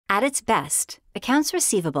At its best, accounts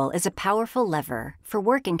receivable is a powerful lever for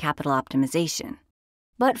working capital optimization.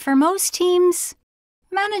 But for most teams,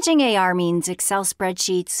 managing AR means Excel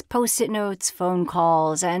spreadsheets, Post-it notes, phone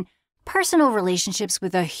calls, and personal relationships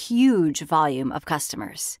with a huge volume of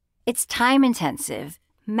customers. It's time-intensive,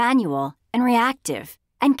 manual, and reactive,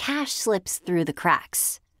 and cash slips through the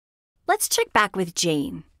cracks. Let's check back with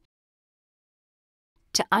Jane.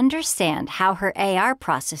 To understand how her AR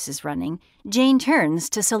process is running, Jane turns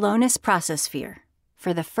to Celonis ProcessSphere.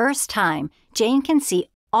 For the first time, Jane can see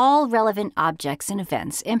all relevant objects and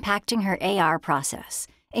events impacting her AR process,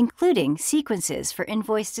 including sequences for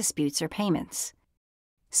invoice disputes or payments.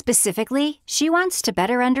 Specifically, she wants to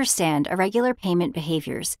better understand irregular payment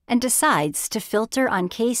behaviors and decides to filter on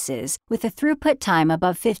cases with a throughput time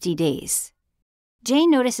above 50 days.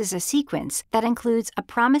 Jane notices a sequence that includes a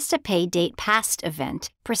promise to pay date past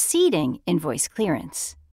event preceding invoice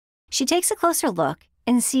clearance. She takes a closer look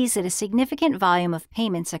and sees that a significant volume of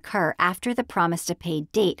payments occur after the promise to pay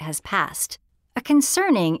date has passed, a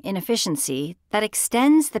concerning inefficiency that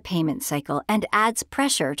extends the payment cycle and adds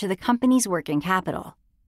pressure to the company's working capital.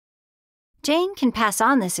 Jane can pass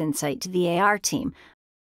on this insight to the AR team,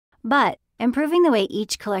 but improving the way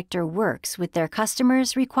each collector works with their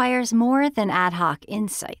customers requires more than ad hoc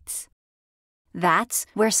insights. That's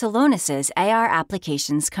where Celonis's AR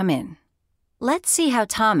applications come in. Let's see how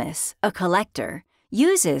Thomas, a collector,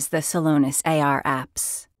 uses the Celonis AR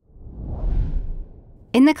apps.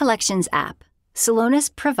 In the Collections app, Celonis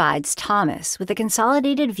provides Thomas with a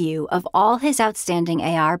consolidated view of all his outstanding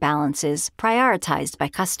AR balances prioritized by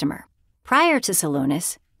customer. Prior to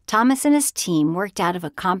Celonis, Thomas and his team worked out of a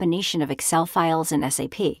combination of Excel files and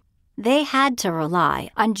SAP. They had to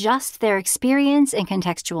rely on just their experience and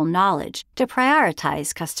contextual knowledge to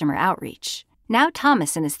prioritize customer outreach. Now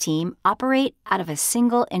Thomas and his team operate out of a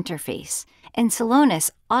single interface, and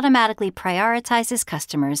Celonis automatically prioritizes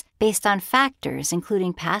customers based on factors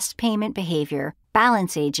including past payment behavior,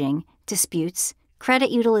 balance aging, disputes,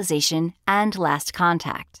 credit utilization, and last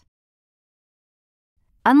contact.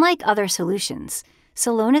 Unlike other solutions,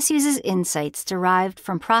 Celonis uses insights derived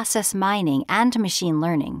from process mining and machine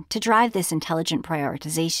learning to drive this intelligent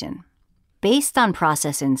prioritization. Based on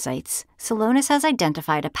process insights, Celonis has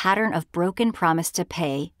identified a pattern of broken promise to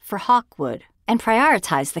pay for Hawkwood and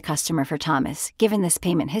prioritized the customer for Thomas, given this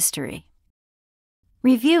payment history.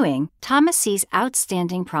 Reviewing, Thomas sees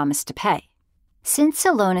outstanding promise to pay. Since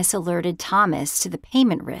Celonis alerted Thomas to the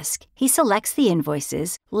payment risk, he selects the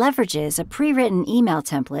invoices, leverages a pre-written email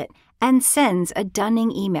template, and sends a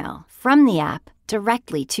dunning email from the app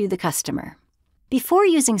directly to the customer. Before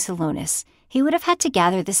using Celonis, he would have had to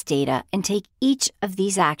gather this data and take each of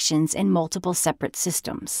these actions in multiple separate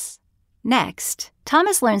systems. Next,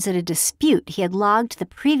 Thomas learns that a dispute he had logged the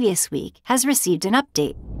previous week has received an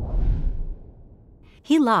update.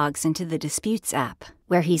 He logs into the Disputes app,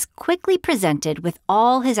 where he's quickly presented with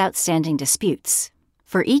all his outstanding disputes.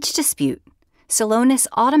 For each dispute, Celonis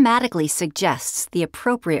automatically suggests the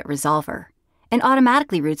appropriate resolver and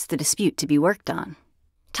automatically routes the dispute to be worked on.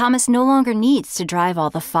 Thomas no longer needs to drive all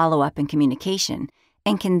the follow-up and communication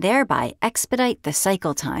and can thereby expedite the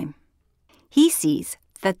cycle time. He sees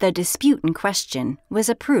that the dispute in question was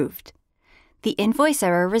approved, the invoice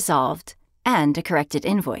error resolved, and a corrected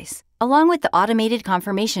invoice, along with the automated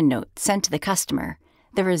confirmation note sent to the customer,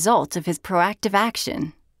 the result of his proactive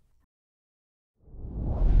action.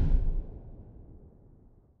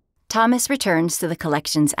 Thomas returns to the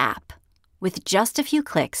Collections app. With just a few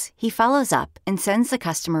clicks, he follows up and sends the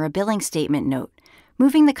customer a billing statement note,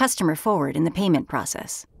 moving the customer forward in the payment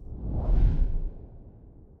process.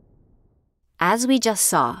 As we just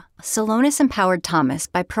saw, Celonis empowered Thomas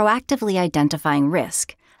by proactively identifying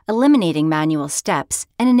risk, eliminating manual steps,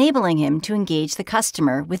 and enabling him to engage the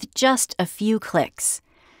customer with just a few clicks.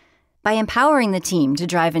 By empowering the team to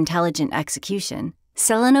drive intelligent execution,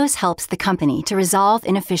 Celonis helps the company to resolve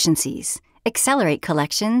inefficiencies, accelerate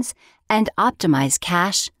collections, and optimize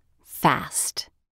cash fast.